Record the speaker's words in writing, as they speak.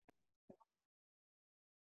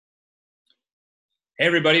Hey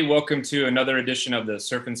everybody, welcome to another edition of the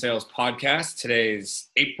Surf and Sales podcast. Today's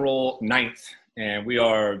April 9th, and we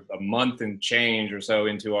are a month and change or so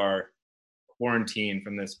into our quarantine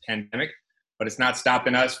from this pandemic, but it's not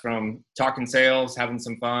stopping us from talking sales, having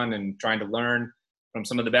some fun, and trying to learn from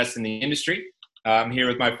some of the best in the industry. I'm here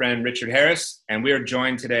with my friend Richard Harris, and we are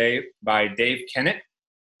joined today by Dave Kennet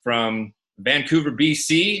from Vancouver,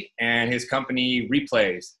 BC, and his company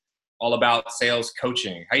Replayz, all about sales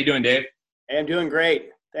coaching. How you doing, Dave? Hey, I'm doing great.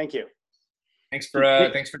 Thank you. Thanks for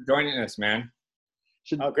joining us, man.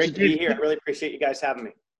 Great to be here. I really appreciate you guys having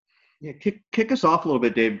me. Yeah, kick us off a little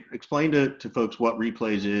bit, Dave. Explain to folks what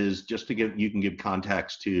Replayz is, just to you can give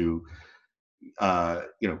context to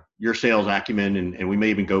your sales acumen, and we may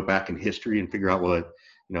even go back in history and figure out what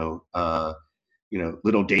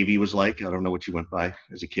little Davey was like. I don't know what you went by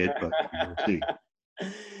as a kid, but we'll see.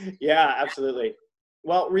 Yeah, absolutely.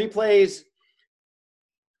 Well, Replayz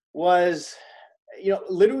was, we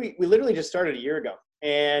literally just started a year ago.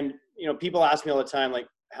 And, people ask me all the time, like,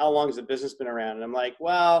 how long has the business been around? And I'm like,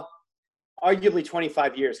 well, arguably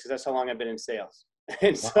 25 years, because that's how long I've been in sales.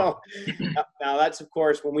 And so now that's, of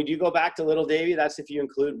course, when we do go back to little Davey, that's if you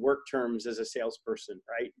include work terms as a salesperson,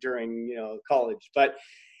 right, during, college. But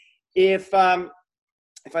if I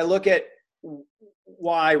look at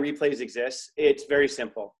why Replayz exists, it's very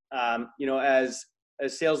simple.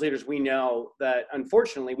 As sales leaders, we know that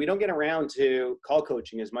unfortunately we don't get around to call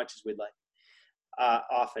coaching as much as we'd like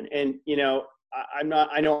often. And, I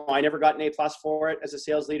know I never got an A+ for it as a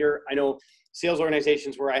sales leader. I know sales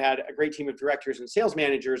organizations where I had a great team of directors and sales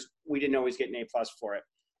managers, we didn't always get an A+ for it.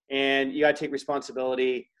 And you got to take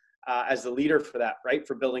responsibility as the leader for that, right?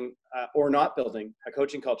 For building or not building a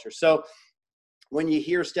coaching culture. So when you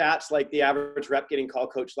hear stats like the average rep getting call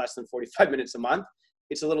coached less than 45 minutes a month,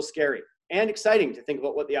 it's a little scary and exciting to think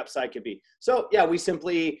about what the upside could be. So yeah, we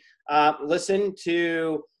simply listen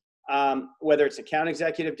to whether it's account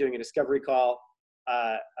executive doing a discovery call,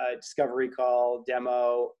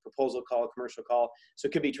 demo, proposal call, commercial call. So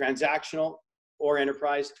it could be transactional or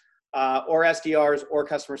enterprise or SDRs or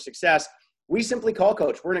customer success. We simply call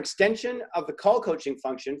coach. We're an extension of the call coaching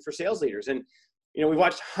function for sales leaders. And, we've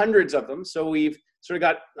watched hundreds of them. So we've sort of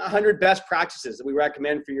got 100 best practices that we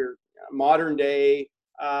recommend for your modern day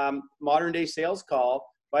sales call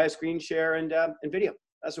via screen share and video.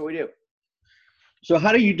 That's what we do. So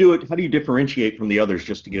how do you do it? How do you differentiate from the others?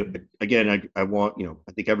 Just to give, again, I want,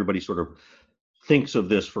 I think everybody sort of thinks of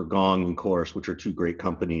this for Gong and Chorus, which are two great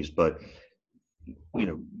companies, but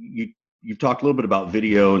you've talked a little bit about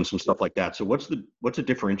video and some stuff like that. So what's a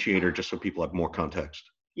differentiator, just so people have more context?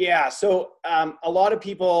 Yeah. So a lot of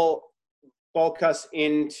people bulk us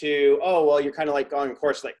into, oh, well, you're kind of like Gong and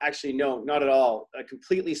Chorus. Like, actually, no, not at all. A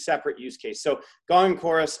completely separate use case. So Gong and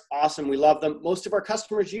Chorus, awesome. We love them. Most of our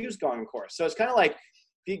customers use Gong and Chorus. So it's kind of like, if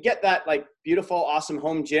you get that like beautiful, awesome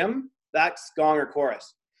home gym, that's Gong or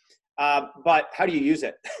Chorus. But how do you use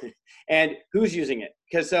it? And who's using it?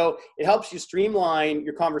 Because so it helps you streamline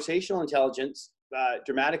your conversational intelligence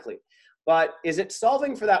dramatically. But is it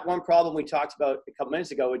solving for that one problem we talked about a couple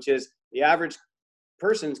minutes ago, which is the average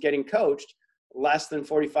person's getting coached less than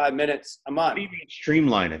 45 minutes a month? What do you mean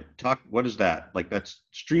streamline it? What is that? Like, that's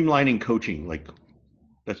streamlining coaching. Like,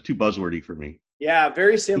 that's too buzzwordy for me. Yeah,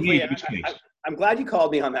 very simply. I'm glad you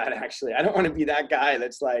called me on that, actually. I don't want to be that guy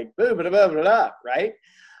that's like, blah, blah, blah, blah, blah, right?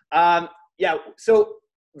 Yeah, so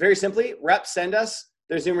very simply, reps send us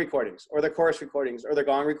their Zoom recordings or their Chorus recordings or their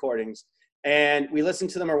Gong recordings, and we listen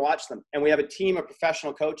to them or watch them. And we have a team of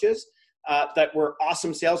professional coaches that were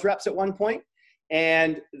awesome sales reps at one point.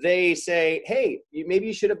 And they say, hey, maybe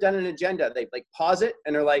you should have done an agenda. They like pause it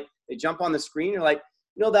and they're like, they jump on the screen. You're like,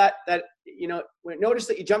 notice that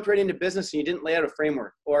you jumped right into business and you didn't lay out a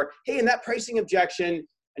framework. Or, hey, in that pricing objection,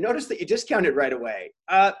 I noticed that you discounted right away.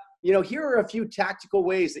 Here are a few tactical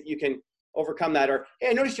ways that you can overcome that. Or, hey,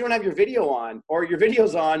 I noticed you don't have your video on, or your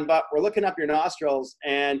video's on, but we're looking up your nostrils.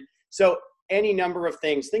 And so any number of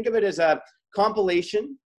things. Think of it as a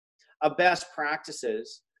compilation of best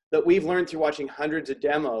practices that we've learned through watching hundreds of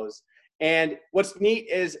demos. And what's neat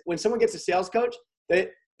is when someone gets a sales coach,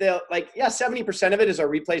 they'll like, yeah, 70% of it is our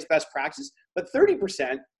Replayz best practice, but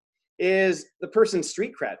 30% is the person's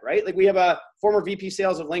street cred, right? Like, we have a former VP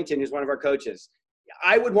sales of LinkedIn who's one of our coaches.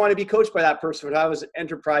 I would want to be coached by that person if I was an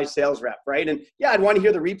enterprise sales rep, right? And yeah, I'd want to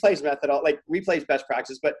hear the Replayz method, like Replayz best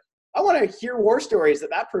practice, but I want to hear war stories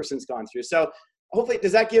that person's gone through. So hopefully,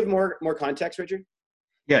 does that give more context, Richard?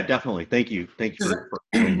 Yeah, definitely. Thank you. Thank you for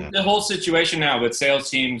doing that. The whole situation now with sales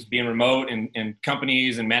teams being remote and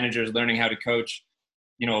companies and managers learning how to coach,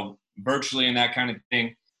 virtually and that kind of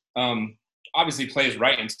thing. obviously plays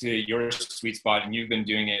right into your sweet spot, and you've been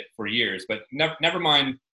doing it for years. But never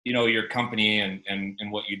mind, your company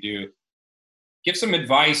and what you do. Give some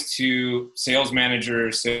advice to sales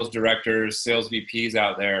managers, sales directors, sales VPs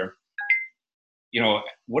out there.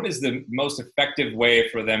 What is the most effective way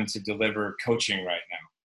for them to deliver coaching right now?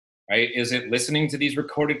 Right? Is it listening to these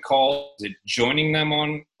recorded calls? Is it joining them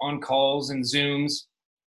on calls and Zooms?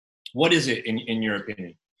 What is it in your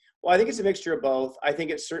opinion? Well, I think it's a mixture of both. I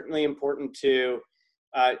think it's certainly important to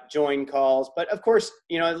join calls, but of course,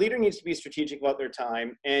 a leader needs to be strategic about their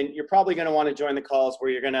time, and you're probably going to want to join the calls where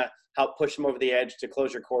you're going to help push them over the edge to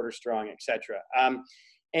close your quarter strong, et cetera.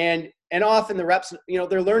 And often the reps,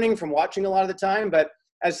 they're learning from watching a lot of the time, but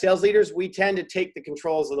as sales leaders, we tend to take the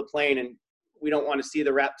controls of the plane, and we don't want to see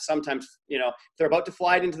the reps. Sometimes, if they're about to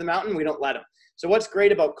fly it into the mountain, we don't let them. So what's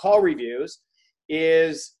great about call reviews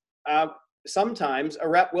is sometimes a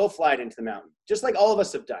rep will fly it into the mountain, just like all of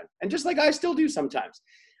us have done, and just like I still do sometimes,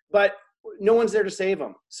 but no one's there to save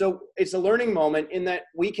them. So it's a learning moment in that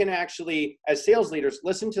we can actually, as sales leaders,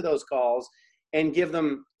 listen to those calls and give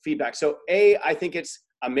them feedback. So I think it's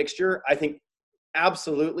a mixture. I think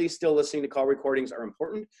absolutely still listening to call recordings are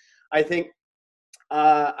important. I think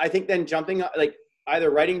then jumping, like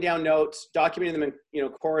either writing down notes, documenting them in,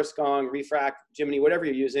 Chorus, Gong, Refract, Jiminy, whatever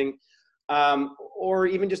you're using, or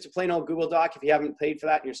even just a plain old Google Doc. If you haven't paid for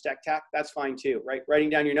that in your Stack Tac, that's fine too, right?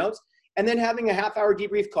 Writing down your notes and then having a half-hour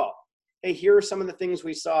debrief call. Hey, here are some of the things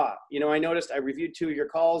we saw. I reviewed 2 of your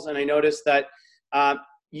calls, and I noticed that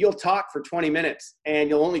you'll talk for 20 minutes and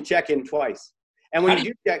you'll only check in twice. And when you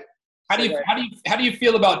do check, how do you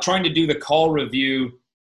feel about trying to do the call review,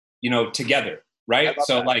 together, right?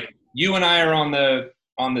 So that. Like you and I are on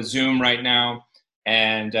the Zoom right now,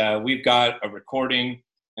 and we've got a recording,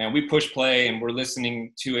 and we push play and we're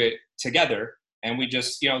listening to it together, and we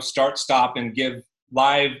just start, stop, and give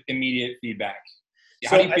live immediate feedback.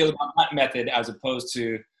 How do you feel about that method as opposed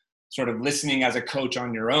to sort of listening as a coach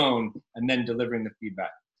on your own and then delivering the feedback?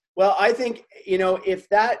 Well, I think, if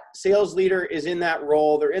that sales leader is in that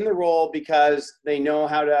role, they're in the role because they know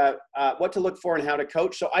how to, what to look for and how to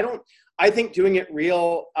coach. So I think doing it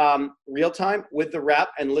real time with the rep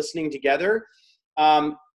and listening together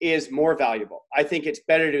is more valuable. I think it's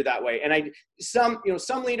better to do that way. And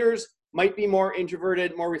some leaders might be more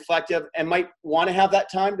introverted, more reflective, and might want to have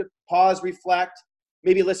that time to pause, reflect,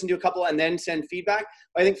 maybe listen to a couple and then send feedback.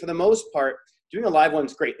 But I think for the most part, doing a live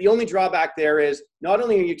one's great. The only drawback there is not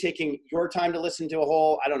only are you taking your time to listen to a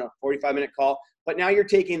whole, 45-minute call, but now you're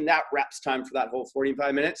taking that rep's time for that whole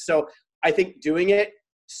 45 minutes. So I think doing it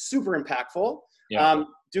super impactful. Yeah.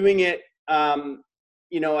 Doing it,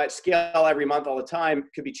 at scale every month all the time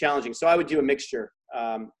could be challenging. So I would do a mixture.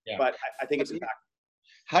 But I think it's impactful.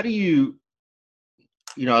 How do you,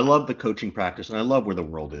 I love the coaching practice, and I love where the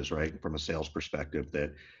world is, right? From a sales perspective,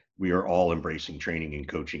 that we are all embracing training and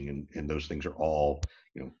coaching, and those things are all,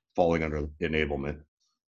 falling under enablement,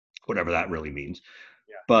 whatever that really means.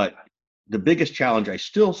 Yeah. But the biggest challenge I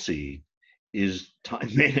still see is time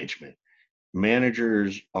management.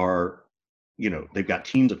 Managers are, they've got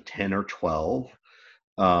teams of 10 or 12.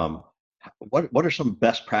 What are some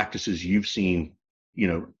best practices you've seen,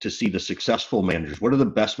 to see the successful managers? What are the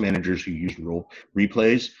best managers who use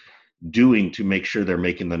Replayz doing to make sure they're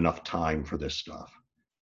making enough time for this stuff?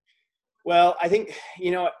 Well, I think,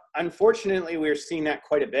 unfortunately, we're seeing that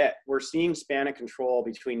quite a bit. We're seeing span of control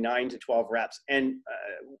between 9 to 12 reps. And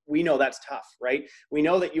we know that's tough, right? We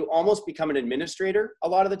know that you almost become an administrator a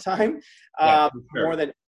lot of the time, more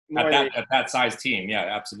than at that size team. Yeah,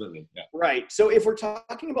 absolutely. Yeah. Right. So if we're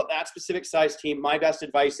talking about that specific size team, my best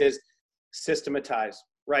advice is systematize,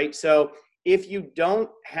 right? So if you don't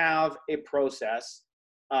have a process,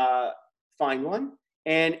 find one.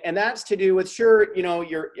 And that's to do with,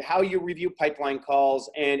 how you review pipeline calls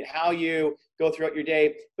and how you go throughout your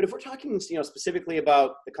day. But if we're talking, specifically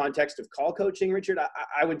about the context of call coaching, Richard,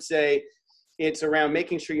 I would say it's around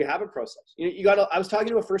making sure you have a process. I was talking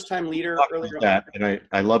to a first-time leader earlier. And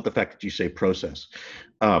I love the fact that you say process.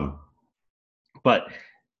 But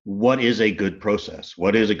what is a good process?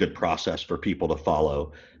 What is a good process for people to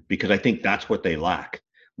follow? Because I think that's what they lack.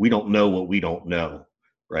 We don't know what we don't know,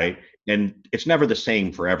 right? And it's never the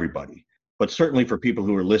same for everybody, but certainly for people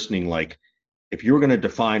who are listening, like if you're going to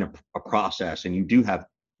define a process and you do have,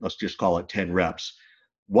 let's just call it 10 reps,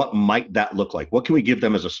 what might that look like? What can we give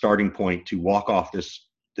them as a starting point to walk off this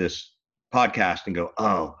podcast and go,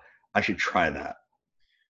 oh, I should try that?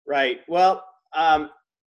 Right. Well,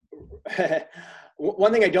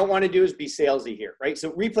 one thing I don't want to do is be salesy here, right?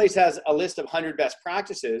 So Replayz has a list of 100 best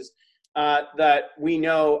practices that we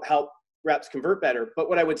know help reps convert better. But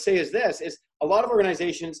what I would say is this, is a lot of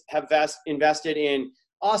organizations have invested in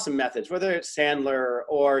awesome methods, whether it's Sandler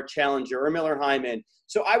or Challenger or Miller Hyman.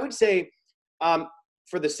 So I would say,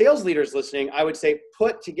 for the sales leaders listening, I would say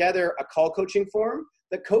put together a call coaching form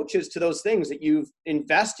that coaches to those things that you've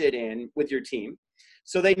invested in with your team,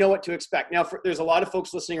 so they know what to expect. Now, there's a lot of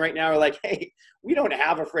folks listening right now who are like, hey, we don't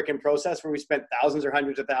have a freaking process where we spent thousands or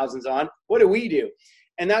hundreds of thousands on. What do we do?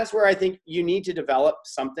 And that's where I think you need to develop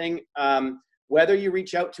something, whether you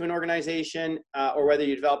reach out to an organization or whether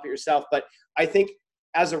you develop it yourself. But I think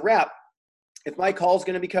as a rep, if my call is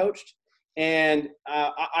going to be coached, and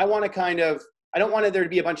I want to I don't want there to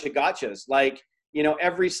be a bunch of gotchas. Like,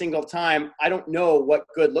 every single time, I don't know what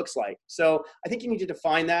good looks like. So I think you need to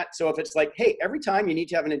define that. So if it's like, hey, every time you need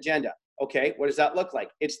to have an agenda. Okay, what does that look like?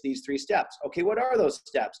 It's these 3 steps. Okay, what are those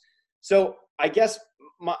steps? So I guess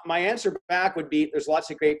my answer back would be, there's lots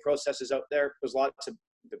of great processes out there. There's lots of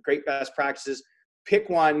great best practices. Pick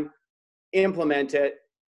one, implement it,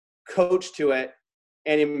 coach to it,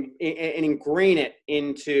 and ingrain it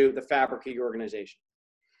into the fabric of your organization.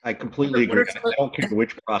 I completely agree. I don't care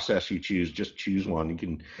which process you choose, just choose one. You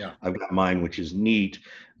can, I've got mine, which is neat.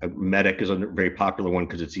 Medic is a very popular one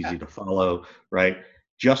because it's easy to follow, right?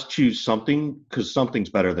 Just choose something, because something's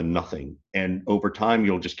better than nothing. And over time,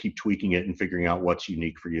 you'll just keep tweaking it and figuring out what's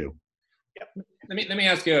unique for you. Yep. Let me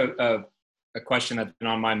ask you a question that's been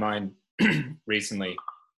on my mind recently.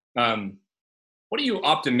 What are you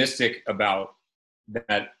optimistic about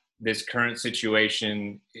that this current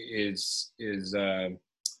situation is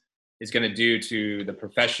going to do to the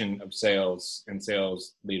profession of sales and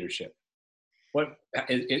sales leadership? What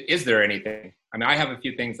is there anything? I mean, I have a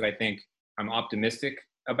few things that I think I'm optimistic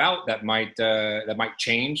about that might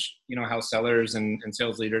change, how sellers and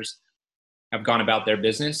sales leaders have gone about their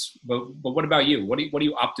business. But what about you? What are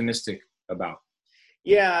you optimistic about?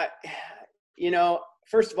 Yeah,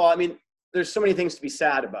 first of all, I mean, there's so many things to be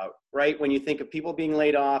sad about, right? When you think of people being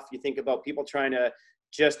laid off, you think about people trying to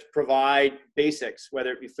just provide basics,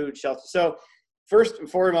 whether it be food, shelter. So first and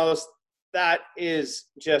foremost, that is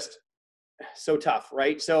just so tough,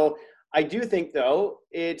 right? So I do think, though,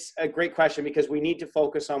 it's a great question, because we need to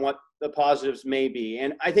focus on what the positives may be.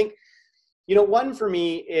 And I think, one for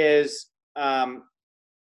me is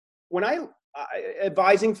when I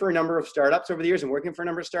advising for a number of startups over the years and working for a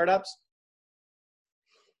number of startups,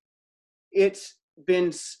 it's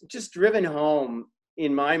been just driven home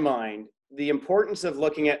in my mind the importance of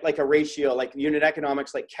looking at like a ratio, like unit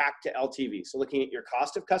economics, like CAC to LTV. So looking at your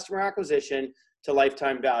cost of customer acquisition to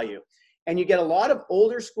lifetime value. And you get a lot of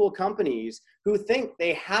older school companies who think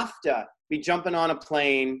they have to be jumping on a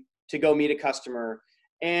plane to go meet a customer,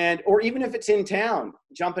 or even if it's in town,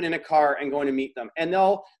 jumping in a car and going to meet them. And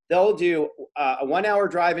they'll do a 1-hour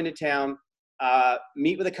drive into town,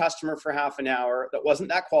 meet with a customer for half an hour that wasn't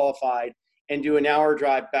that qualified, and do an hour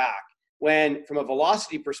drive back. When from a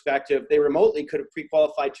velocity perspective, they remotely could have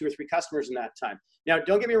pre-qualified 2 or 3 customers in that time. Now,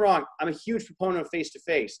 don't get me wrong, I'm a huge proponent of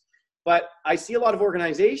face-to-face, but I see a lot of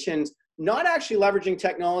organizations not actually leveraging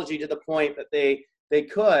technology to the point that they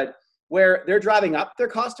could, where they're driving up their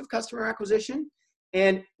cost of customer acquisition.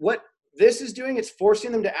 And what this is doing, it's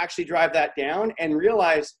forcing them to actually drive that down and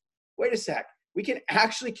realize, wait a sec, we can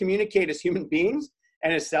actually communicate as human beings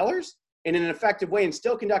and as sellers in an effective way and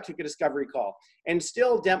still conduct a discovery call and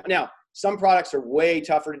still demo. Now, some products are way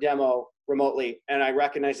tougher to demo remotely, and I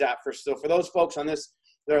recognize that. So for those folks on this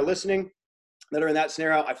that are listening, that are in that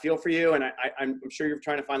scenario, I feel for you, and I'm sure you're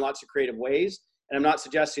trying to find lots of creative ways, and I'm not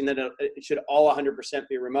suggesting that it should all 100%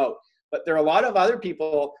 be remote. But there are a lot of other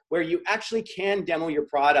people where you actually can demo your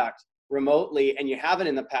product remotely, and you haven't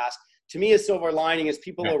in the past. To me, a silver lining is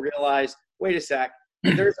people will realize, wait a sec,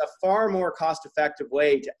 there's a far more cost-effective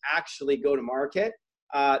way to actually go to market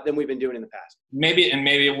than we've been doing in the past. Maybe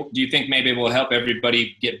do you think maybe it will help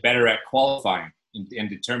everybody get better at qualifying and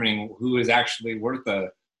determining who is actually worth a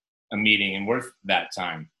meeting and worth that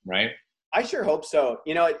time, right? I sure hope so.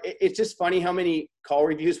 It's just funny how many call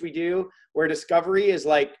reviews we do where discovery is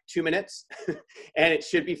like 2 minutes and it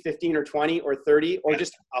should be 15 or 20 or 30 or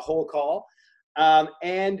just a whole call.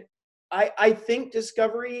 And I think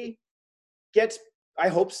discovery gets, I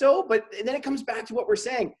hope so, but then it comes back to what we're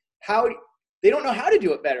saying. They don't know how to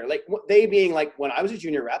do it better. Like they being like, when I was a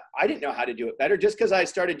junior rep, I didn't know how to do it better. Just because I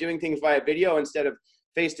started doing things via video instead of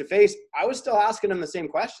face-to-face, I was still asking them the same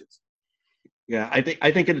questions. Yeah, I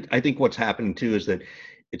think what's happening too is that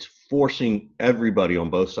it's forcing everybody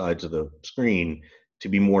on both sides of the screen to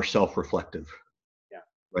be more self-reflective. Yeah.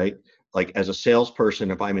 Right? Like as a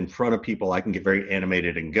salesperson, if I'm in front of people, I can get very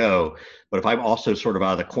animated and go. But if I'm also sort of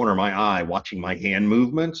out of the corner of my eye watching my hand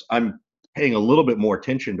movements, I'm paying a little bit more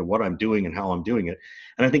attention to what I'm doing and how I'm doing it.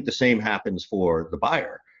 And I think the same happens for the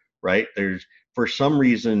buyer, right? There's, for some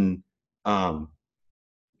reason, I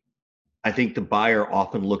think the buyer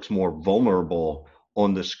often looks more vulnerable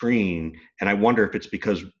on the screen. And I wonder if it's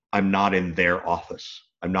because I'm not in their office.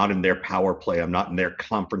 I'm not in their power play. I'm not in their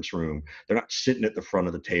conference room. They're not sitting at the front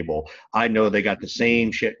of the table. I know they got the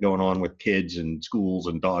same shit going on with kids and schools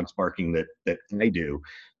and dogs barking that I do.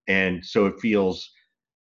 And so it feels,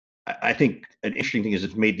 I think an interesting thing is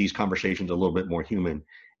it's made these conversations a little bit more human.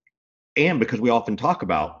 And because we often talk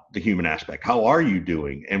about the human aspect, how are you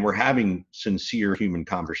doing? And we're having sincere human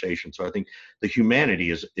conversations. So I think the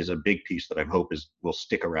humanity is a big piece that I hope will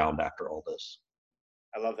stick around after all this.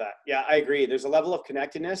 I love that. Yeah, I agree. There's a level of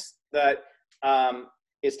connectedness that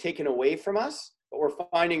is taken away from us, but we're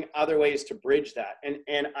finding other ways to bridge that.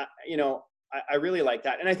 And I really like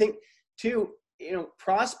that. And I think too,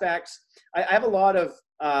 prospects, I have a lot of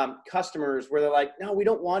customers where they're like, no, we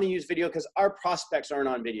don't want to use video because our prospects aren't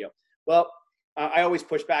on video. Well, I always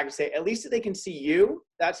push back and say, at least if they can see you,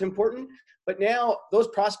 that's important. But now those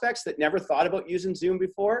prospects that never thought about using Zoom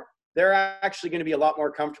before, they're actually going to be a lot more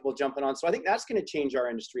comfortable jumping on. So I think that's going to change our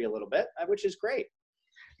industry a little bit, which is great.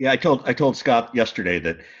 Yeah, I told Scott yesterday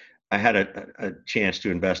that I had a chance to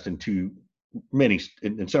invest in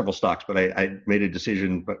several stocks, but I made a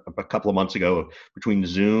decision a couple of months ago between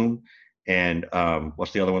Zoom and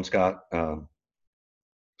what's the other one, Scott?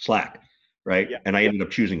 Slack, right? Yeah. And I ended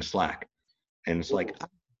up choosing Slack, and it's like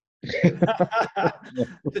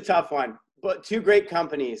it's a tough one, but two great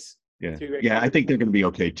companies. Yeah, I think they're going to be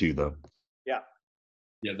okay too, though.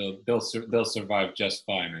 Yeah, they'll survive just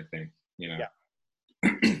fine, I think. Yeah.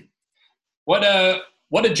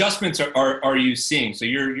 What adjustments are you seeing? So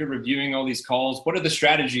you're reviewing all these calls. What are the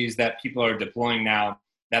strategies that people are deploying now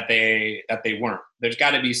that they weren't? There's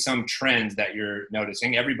got to be some trends that you're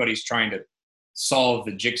noticing. Everybody's trying to solve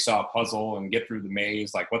the jigsaw puzzle and get through the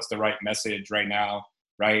maze. Like, what's the right message right now,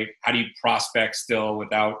 right? How do you prospect still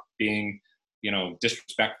without being,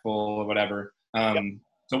 disrespectful or whatever?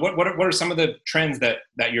 So what are some of the trends that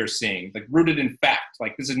you're seeing, like rooted in fact?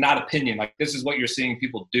 Like, this is not opinion. Like, this is what you're seeing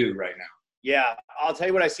people do right now. Yeah, I'll tell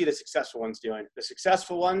you what I see the successful ones doing. The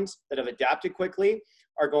successful ones that have adapted quickly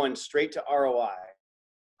are going straight to ROI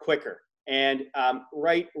quicker. And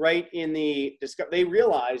right in the they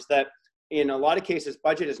realize that in a lot of cases,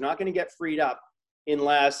 budget is not going to get freed up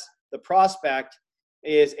unless the prospect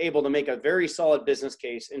is able to make a very solid business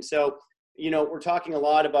case. And so, we're talking a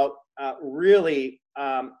lot about really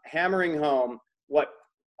hammering home what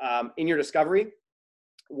in your discovery,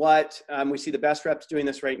 what we see the best reps doing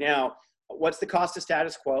this right now. What's the cost of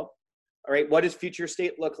status quo? All right. What does future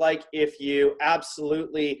state look like if you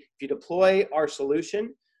deploy our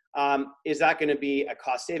solution? Is that going to be a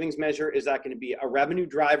cost savings measure? Is that going to be a revenue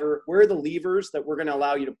driver? Where are the levers that we're going to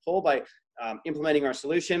allow you to pull by implementing our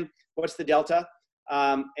solution? What's the delta?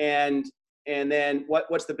 And then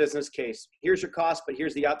what's the business case? Here's your cost, but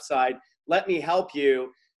here's the upside. Let me help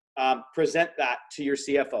you present that to your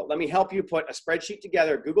CFO. Let me help you put a spreadsheet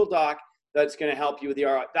together, a Google Doc, that's going to help you with the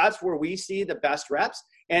ROI. That's where we see the best reps.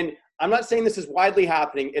 And I'm not saying this is widely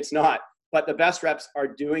happening. It's not. But the best reps are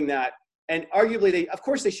doing that. And arguably, of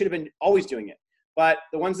course, they should have been always doing it. But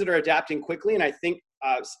the ones that are adapting quickly, and I think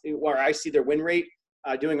where I see their win rate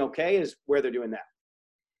doing okay, is where they're doing that.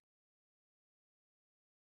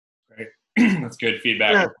 Great. That's good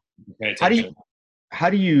feedback. Yeah. How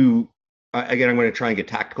do you, again, I'm going to try and get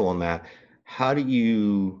tactical on that. How do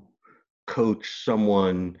you coach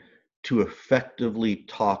someone to effectively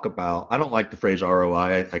talk about, I don't like the phrase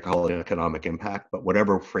ROI, I call it economic impact, but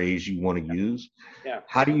whatever phrase you want to use,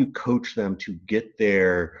 how do you coach them to get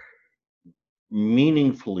there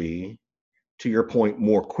meaningfully, to your point,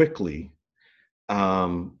 more quickly,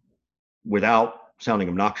 without sounding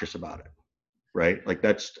obnoxious about it, right? Like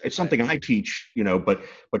it's something I teach,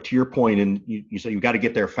 but to your point, and you say you got to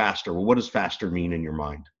get there faster. Well, what does faster mean in your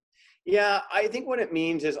mind? Yeah, I think what it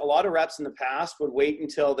means is a lot of reps in the past would wait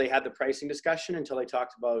until they had the pricing discussion, until they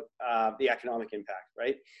talked about the economic impact,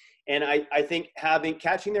 right? And I think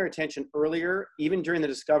catching their attention earlier, even during the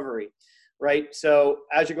discovery, right? So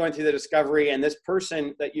as you're going through the discovery and this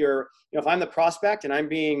person that if I'm the prospect and I'm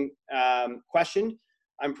being questioned,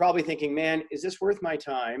 I'm probably thinking, man, is this worth my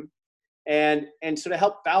time? And so to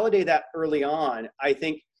help validate that early on, I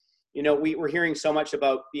think, we're hearing so much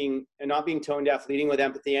about not being tone deaf, leading with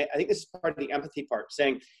empathy. I think this is part of the empathy part,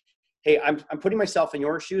 saying, hey, I'm putting myself in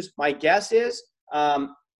your shoes. My guess is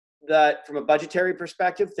that from a budgetary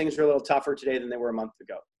perspective, things are a little tougher today than they were a month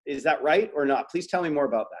ago. Is that right or not? Please tell me more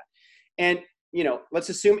about that. And, let's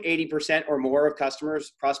assume 80% or more of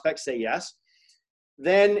prospects say yes.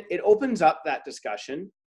 then it opens up that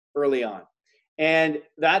discussion early on. And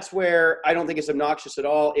that's where I don't think it's obnoxious at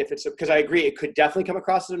all. If it's, because I agree, it could definitely come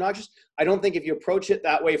across as obnoxious. I don't think if you approach it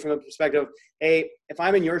that way from a perspective, hey, if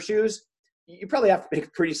I'm in your shoes, you probably have to make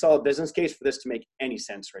a pretty solid business case for this to make any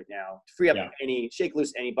sense right now, to free up any, shake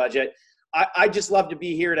loose any budget. I just love to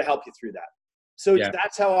be here to help you through that. So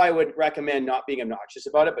that's how I would recommend not being obnoxious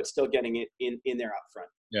about it, but still getting it in there up front.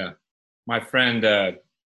 Yeah. My friend,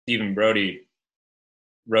 Stephen Brody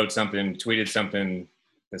wrote something, tweeted something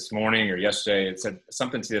this morning or yesterday. It said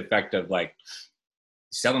something to the effect of like,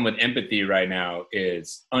 selling with empathy right now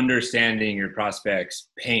is understanding your prospect's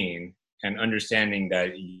pain and understanding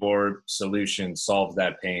that your solution solves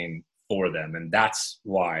that pain for them. And that's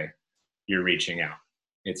why you're reaching out.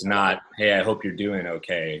 It's not, hey, I hope you're doing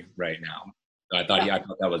okay right now. So I thought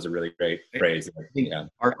that was a really great phrase. Yeah.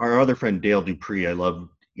 Our other friend, Dale Dupree, I love,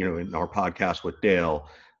 in our podcast with Dale,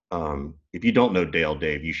 if you don't know Dale,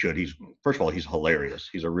 Dave, you should. First of all, he's hilarious.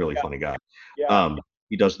 He's a really funny guy. Yeah.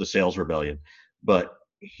 He does the Sales Rebellion, but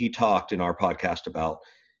he talked in our podcast about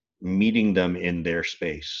meeting them in their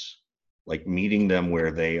space, like meeting them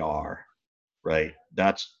where they are, right?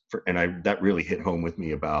 That really hit home with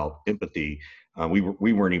me about empathy. We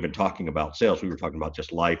weren't even talking about sales. We were talking about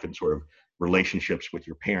just life and sort of relationships with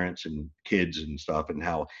your parents and kids and stuff, and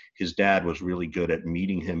how his dad was really good at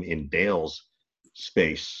meeting him in Dale's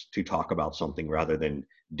space to talk about something rather than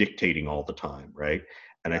dictating all the time, right?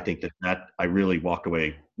 And I think that I really walked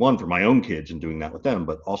away, one, for my own kids and doing that with them,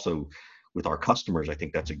 but also with our customers. I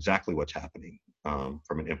think that's exactly what's happening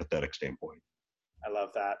from an empathetic standpoint. I love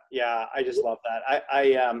that. Yeah, I just love that.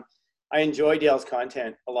 I enjoy Dale's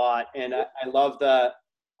content a lot, and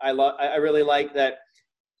I really like that.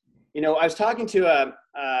 I was talking to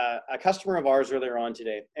a customer of ours earlier on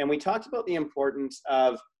today, and we talked about the importance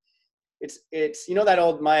of it's that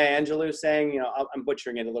old Maya Angelou saying, I'm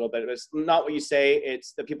butchering it a little bit. It's not what you say,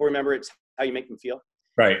 it's that people remember, it's how you make them feel.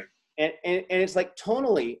 Right. And it's like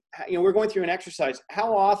tonally, we're going through an exercise.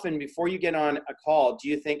 How often before you get on a call do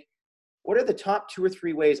you think, what are the top 2 or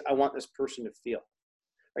 3 ways I want this person to feel?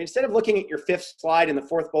 Right? Instead of looking at your 5th slide and the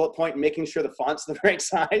 4th bullet point and making sure the font's the right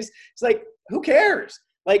size, it's like, who cares?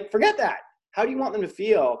 Like, forget that. How do you want them to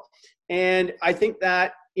feel? And I think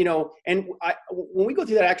that, when we go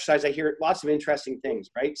through that exercise, I hear lots of interesting things,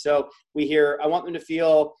 right? So we hear, I want them to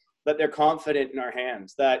feel that they're confident in our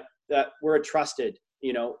hands, that we're a trusted,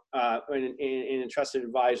 and a trusted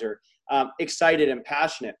advisor, excited and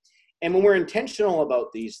passionate. And when we're intentional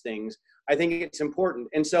about these things, I think it's important.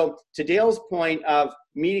 And so to Dale's point of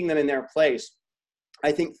meeting them in their place,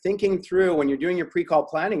 I think thinking through when you're doing your pre-call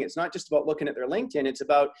planning, it's not just about looking at their LinkedIn. It's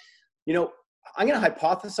about, I'm going to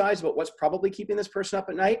hypothesize about what's probably keeping this person up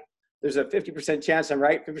at night. There's a 50% chance I'm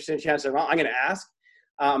right, 50% chance I'm wrong. I'm going to ask.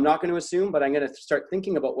 I'm not going to assume, but I'm going to start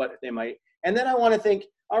thinking about what they might. And then I want to think,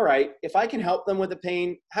 all right, if I can help them with the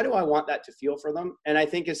pain, how do I want that to feel for them? And I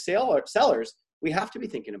think as sellers, we have to be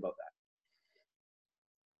thinking about that.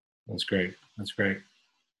 That's great. That's great.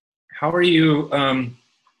 How are you?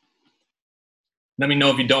 Let me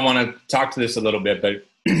know if you don't want to talk to this a little bit, but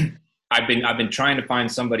I've been trying to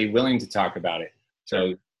find somebody willing to talk about it.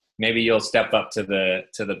 So maybe you'll step up to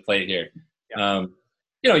the plate here. Yeah.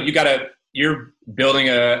 You're building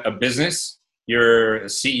a business. You're a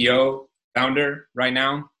CEO, founder right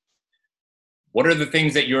now. What are the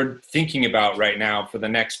things that you're thinking about right now for the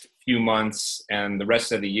next few months and the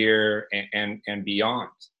rest of the year and beyond?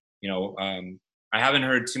 I haven't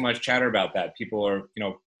heard too much chatter about that. People are,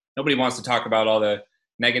 nobody wants to talk about all the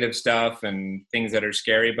negative stuff and things that are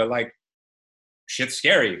scary, but like, shit's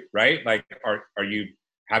scary, right? Like, are you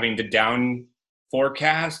having to down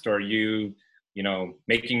forecast? Or are you,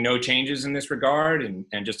 making no changes in this regard and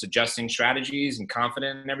just adjusting strategies and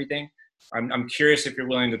confident and everything? I'm curious if you're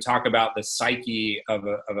willing to talk about the psyche of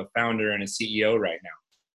a founder and a CEO right now.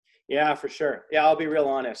 Yeah, for sure. Yeah, I'll be real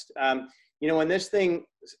honest. When this thing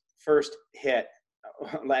first hit,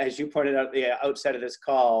 as you pointed out at the outset of this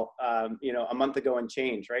call, a month ago and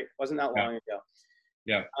change, right? Wasn't that long ago.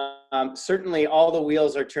 Yeah. Certainly all the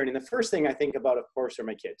wheels are turning. The first thing I think about, of course, are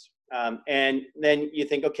my kids. And then you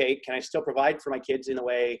think, okay, can I still provide for my kids in a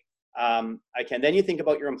way I can? Then you think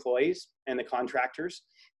about your employees and the contractors.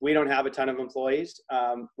 We don't have a ton of employees.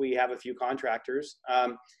 We have a few contractors.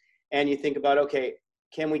 And you think about, okay,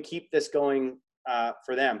 can we keep this going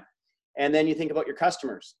for them? And then you think about your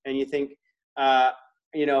customers and you think,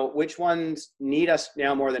 which ones need us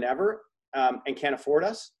now more than ever and can't afford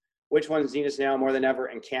us? Which ones need us now more than ever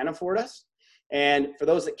and can afford us? And for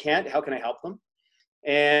those that can't, how can I help them?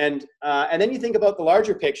 And then you think about the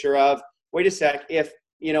larger picture of, wait a sec, if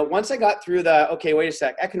once I got through okay, wait a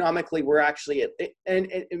sec, economically, we're actually and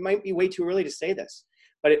it might be way too early to say this,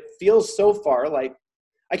 but it feels so far like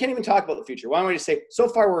I can't even talk about the future. Why don't I just say, so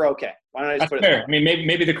far we're okay? Why don't I just put it fair. I mean,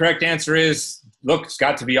 maybe the correct answer is, look,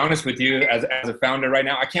 Scott, to be honest with you, as a founder right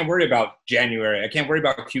now, I can't worry about January. I can't worry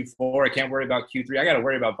about Q4. I can't worry about Q3. I got to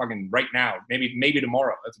worry about fucking right now. Maybe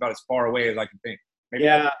tomorrow. That's about as far away as I can think. Maybe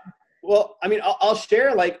Well, I mean, I'll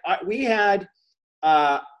share, like, we had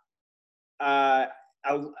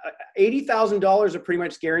 $80,000 of pretty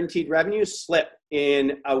much guaranteed revenue slip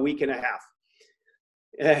in a week and a half.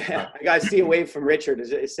 I got to see a wave from Richard.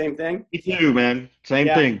 Is it the same thing? Me too, man. Same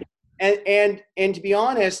thing. And to be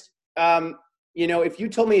honest, if you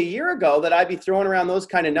told me a year ago that I'd be throwing around those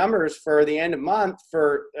kind of numbers for the end of month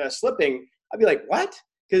for slipping, I'd be like, what?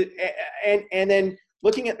 And then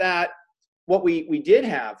looking at that, what we did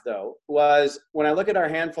have though was, when I look at our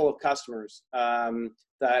handful of customers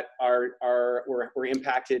that were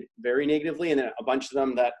impacted very negatively, and then a bunch of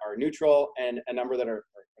them that are neutral, and a number that are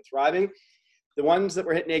thriving. The ones that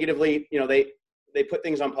were hit negatively, they put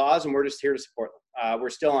things on pause, and we're just here to support them. We're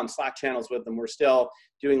still on Slack channels with them. We're still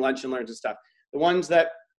doing lunch and learns and stuff. The ones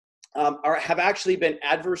that have actually been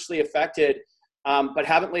adversely affected, but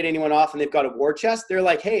haven't laid anyone off, and they've got a war chest, they're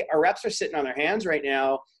like, hey, our reps are sitting on their hands right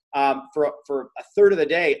now for a third of the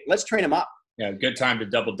day. Let's train them up. Yeah, good time to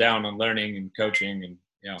double down on learning and coaching. And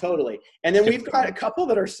totally. And then we've got a couple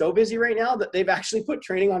that are so busy right now that they've actually put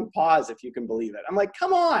training on pause, if you can believe it. I'm like,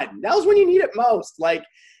 come on, now's when you need it most. Like,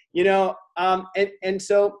 and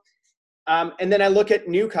then I look at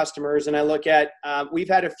new customers, and I look at, we've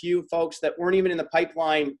had a few folks that weren't even in the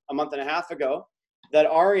pipeline a month and a half ago that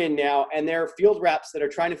are in now, and they're field reps that are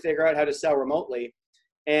trying to figure out how to sell remotely.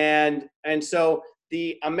 And so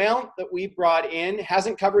the amount that we brought in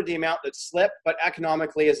hasn't covered the amount that slipped, but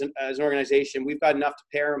economically as an organization, we've got enough to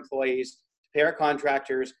pay our employees, to pay our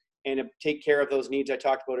contractors, and to take care of those needs I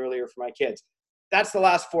talked about earlier for my kids. That's the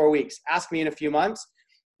last 4 weeks. Ask me in a few months.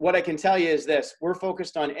 What I can tell you is this: we're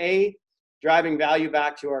focused on A, driving value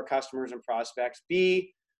back to our customers and prospects.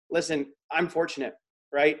 B, listen, I'm fortunate,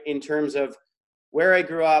 right, in terms of where I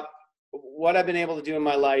grew up, what I've been able to do in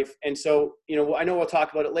my life. And so, I know we'll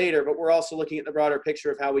talk about it later, but we're also looking at the broader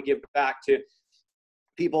picture of how we give back to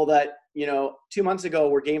people that, 2 months ago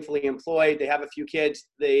were gainfully employed. They have a few kids.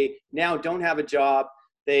 They now don't have a job.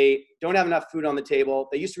 They don't have enough food on the table.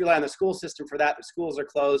 They used to rely on the school system for that. The schools are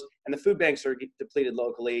closed and the food banks are depleted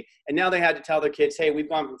locally. And now they had to tell their kids, hey, we've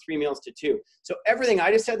gone from 3 meals to 2. So everything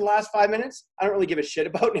I just said the last 5 minutes, I don't really give a shit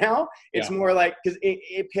about now. It's more like, because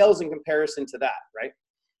it pales in comparison to that, right?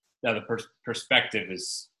 Yeah, the perspective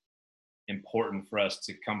is important for us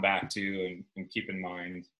to come back to and keep in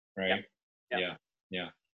mind, right? Yeah.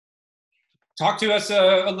 Talk to us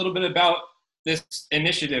a little bit about this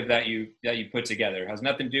initiative that you put together. It has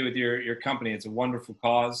nothing to do with your company. It's a wonderful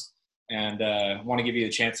cause, and I want to give you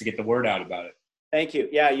a chance to get the word out about it. Thank you.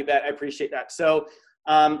 Yeah, you bet. I appreciate that. So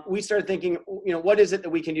we started thinking, what is it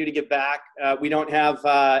that we can do to give back? We don't have,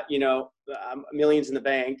 millions in the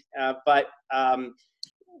bank, but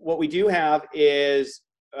what we do have is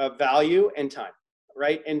value and time,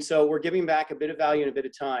 right? And so we're giving back a bit of value and a bit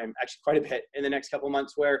of time, actually quite a bit in the next couple of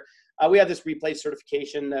months, where we have this Replayz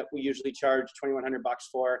certification that we usually charge $2,100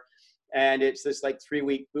 for. And it's this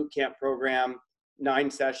 3-week boot camp program, 9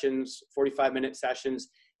 sessions, 45-minute sessions,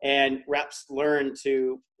 and reps learn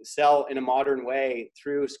to sell in a modern way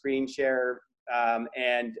through screen share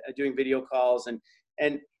and doing video calls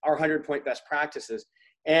and our 100-point best practices.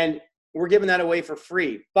 And we're giving that away for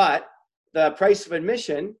free, but the price of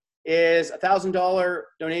admission is $1,000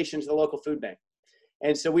 donation to the local food bank.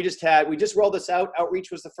 And so we just rolled this out.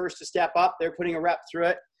 Outreach was the first to step up. They're putting a rep through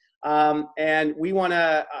it. And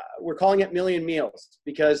we're calling it Million Meals,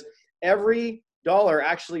 because every dollar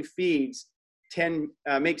actually makes 10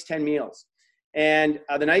 meals. And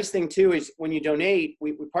the nice thing too is when you donate,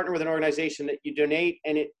 we partner with an organization that you donate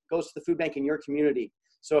and it goes to the food bank in your community.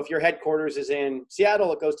 So if your headquarters is in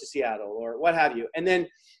Seattle, it goes to Seattle or what have you. And then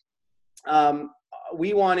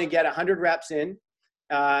we want to get 100 reps in,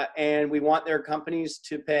 and we want their companies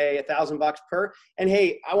to pay $1,000 per. And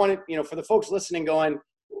hey, I want to, for the folks listening going,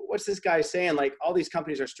 what's this guy saying? Like, all these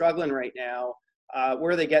companies are struggling right now.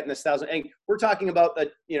 Where are they getting this 1,000? And we're talking about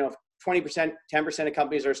the, 20%, 10% of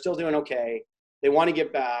companies are still doing okay. They want to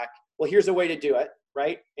give back. Well, here's a way to do it.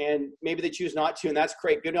 Right. And maybe they choose not to, and that's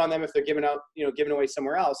great. Good on them if they're giving away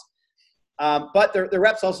somewhere else. But the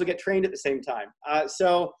reps also get trained at the same time.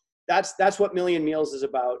 So that's what Million Meals is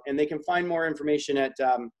about. And they can find more information at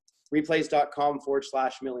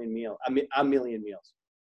replayz.com/million meal, a million meals.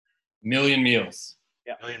 Million Meals.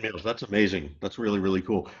 Yeah. Million Meals. That's amazing. That's really, really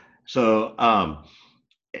cool. So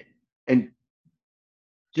And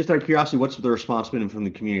just out of curiosity, what's the response been from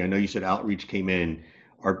the community? I know you said outreach came in.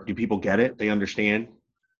 Do people get it? They understand?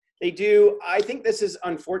 They do. I think this is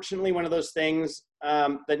unfortunately one of those things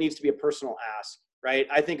that needs to be a personal ask, right?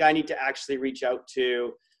 I think I need to actually reach out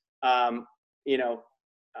to,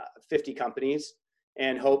 50 companies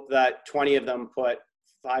and hope that 20 of them put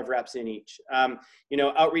 5 reps in each.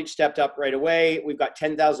 Outreach stepped up right away. We've got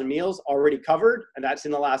 10,000 meals already covered, and that's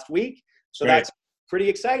in the last week. So that's pretty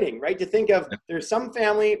exciting, right? To think of, there's some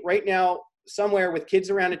family right now somewhere with kids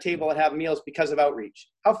around a table that have meals because of outreach.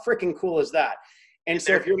 How freaking cool is that? And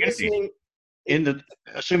so if you're listening,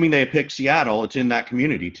 assuming they pick Seattle, it's in that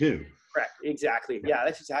community too. Correct. Exactly. Yeah,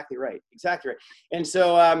 that's exactly right. Exactly right. And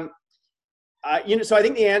so, so I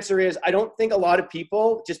think the answer is, I don't think a lot of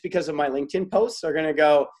people, just because of my LinkedIn posts, are going to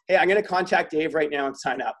go, hey, I'm going to contact Dave right now and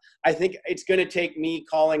sign up. I think it's going to take me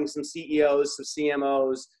calling some CEOs, some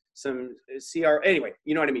CMOs, some anyway,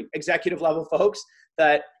 you know what I mean? Executive level folks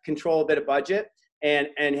that control a bit of budget and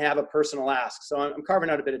have a personal ask. So I'm carving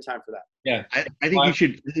out a bit of time for that. Yeah. I think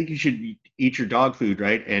you should eat your dog food,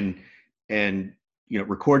 right? And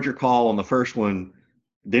record your call on the first one,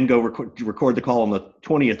 then go record the call on the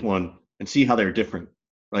 20th one and see how they're different.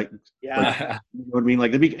 Like, yeah, you know what I mean?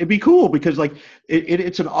 Like it'd be cool because like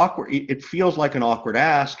it's an awkward, it feels like an awkward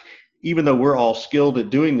ask, even though we're all skilled at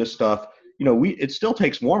doing this stuff. It still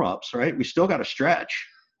takes warm-ups, right? We still got to stretch,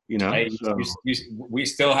 we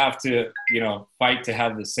still have to, fight to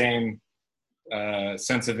have the same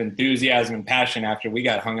sense of enthusiasm and passion after we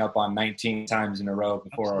got hung up on 19 times in a row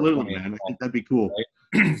before. Absolutely, man. I think that'd be cool. Right?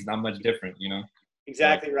 It's not much different,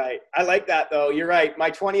 Exactly right. I like that though. You're right. My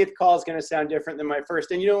 20th call is going to sound different than my first.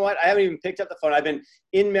 And you know what? I haven't even picked up the phone. I've been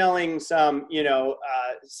emailing some,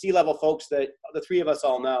 C-level folks that the 3 of us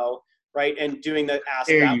all know, right? And doing the ask.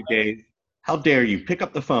 How dare you, Dave? How dare you? Pick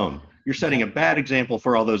up the phone. You're setting a bad example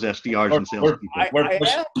for all those SDRs and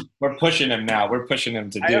salespeople. We're pushing him now. We're pushing him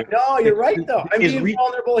to do. No, you're right though. I'm being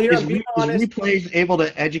vulnerable here. I'm being honest. Is Replayz able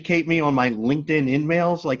to educate me on my LinkedIn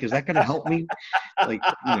emails? Like, is that going to help me? Like,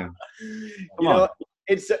 come on.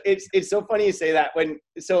 It's so funny you say that.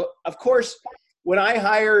 So of course, when I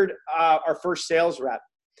hired our first sales rep,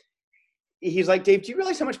 he's like, Dave, do you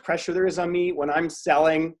realize how much pressure there is on me when I'm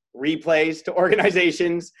selling Replayz to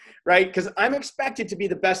organizations, right? Because I'm expected to be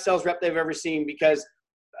the best sales rep they've ever seen because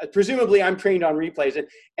presumably I'm trained on Replayz.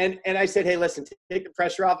 And I said, hey, listen, take the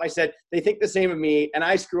pressure off. I said, they think the same of me and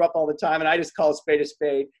I screw up all the time and I just call a spade a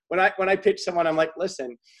spade. When I pitch someone, I'm like,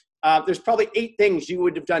 listen, there's probably 8 things you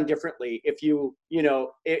would have done differently if you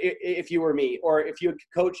were me, or if you had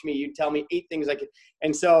coached me, you'd tell me 8 things I could.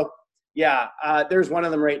 And so, there's one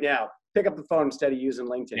of them right now. Pick up the phone instead of using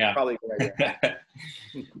LinkedIn. Yeah. Probably a good idea.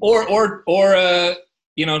 or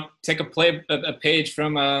take a page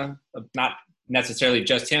from not necessarily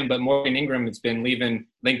just him, but Morgan Ingram has been leaving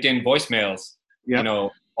LinkedIn voicemails,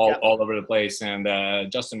 all over the place.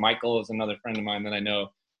 And Justin Michael is another friend of mine that I know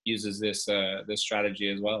uses this strategy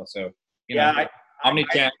as well. So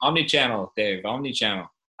omni-channel, Dave, omni-channel.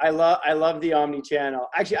 I love the omni-channel.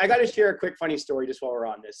 Actually, I got to share a quick funny story just while we're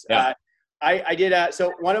on this. Yeah. I did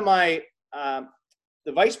so one of my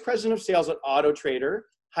the vice president of sales at Auto Trader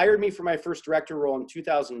hired me for my first director role in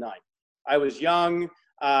 2009. I was young,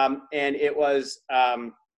 and it was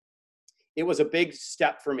a big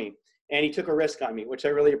step for me, and he took a risk on me, which I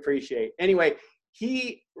really appreciate. Anyway,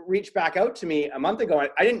 he reached back out to me a month ago.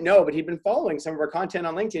 I didn't know, but he'd been following some of our content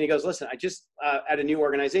on LinkedIn. He goes, listen, I just at a new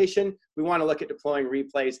organization, we want to look at deploying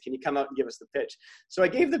Replayz. Can you come out and give us the pitch? So I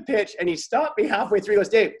gave the pitch, and he stopped me halfway through. He goes,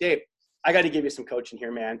 Dave, I got to give you some coaching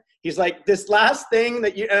here, man. He's like, this last thing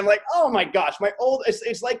that and I'm like, oh my gosh,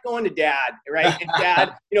 it's like going to dad, right? And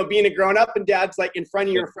dad, being a grown up, and dad's like in front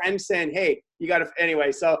of your friends saying, hey, you got to,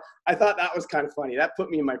 anyway. So I thought that was kind of funny. That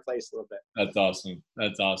put me in my place a little bit. That's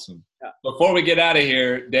awesome. Yeah. Before we get out of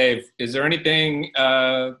here, Dave, is there anything,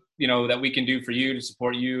 that we can do for you to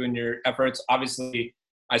support you in your efforts? Obviously,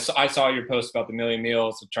 I saw your post about the 1 million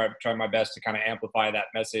meals, so try my best to kind of amplify that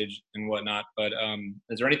message and whatnot. But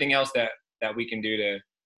is there anything else that we can do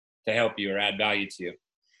to help you or add value to you?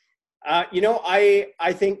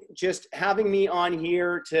 I think just having me on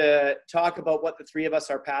here to talk about what the 3 of us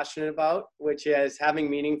are passionate about, which is having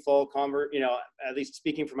meaningful at least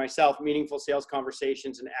speaking for myself, meaningful sales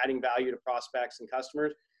conversations and adding value to prospects and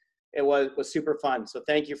customers. It was super fun. So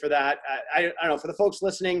thank you for that. I don't know, for the folks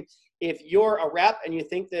listening, if you're a rep and you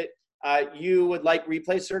think that you would like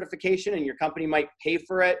Replayz certification and your company might pay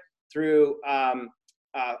for it through a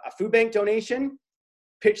food bank donation,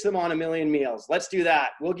 pitch them on 1 million meals. Let's do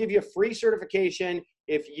that. We'll give you a free certification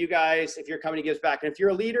if your company gives back. And if you're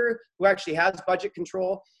a leader who actually has budget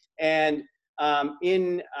control and I'm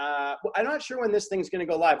not sure when this thing's going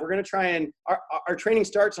to go live. We're going to try and our training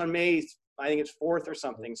starts on May, I think it's 4th or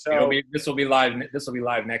something. So this will be live. This will be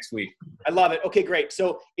live next week. I love it. Okay, great.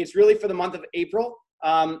 So it's really for the month of April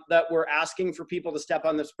that we're asking for people to step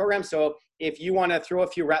on this program. So if you want to throw a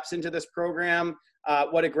few reps into this program,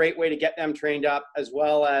 what a great way to get them trained up, as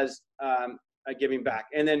well as giving back.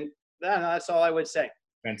 And then that's all I would say.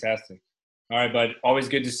 Fantastic. All right, bud. Always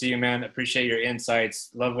good to see you, man. Appreciate your insights.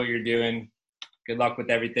 Love what you're doing. Good luck with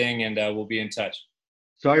everything, and we'll be in touch.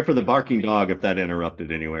 Sorry for the barking dog if that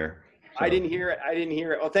interrupted anywhere. So. I didn't hear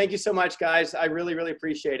it. Well, thank you so much, guys. I really, really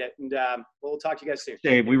appreciate it. And we'll talk to you guys soon.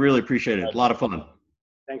 Dave, we really appreciate it. A lot of fun.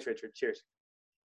 Thanks, Richard. Cheers.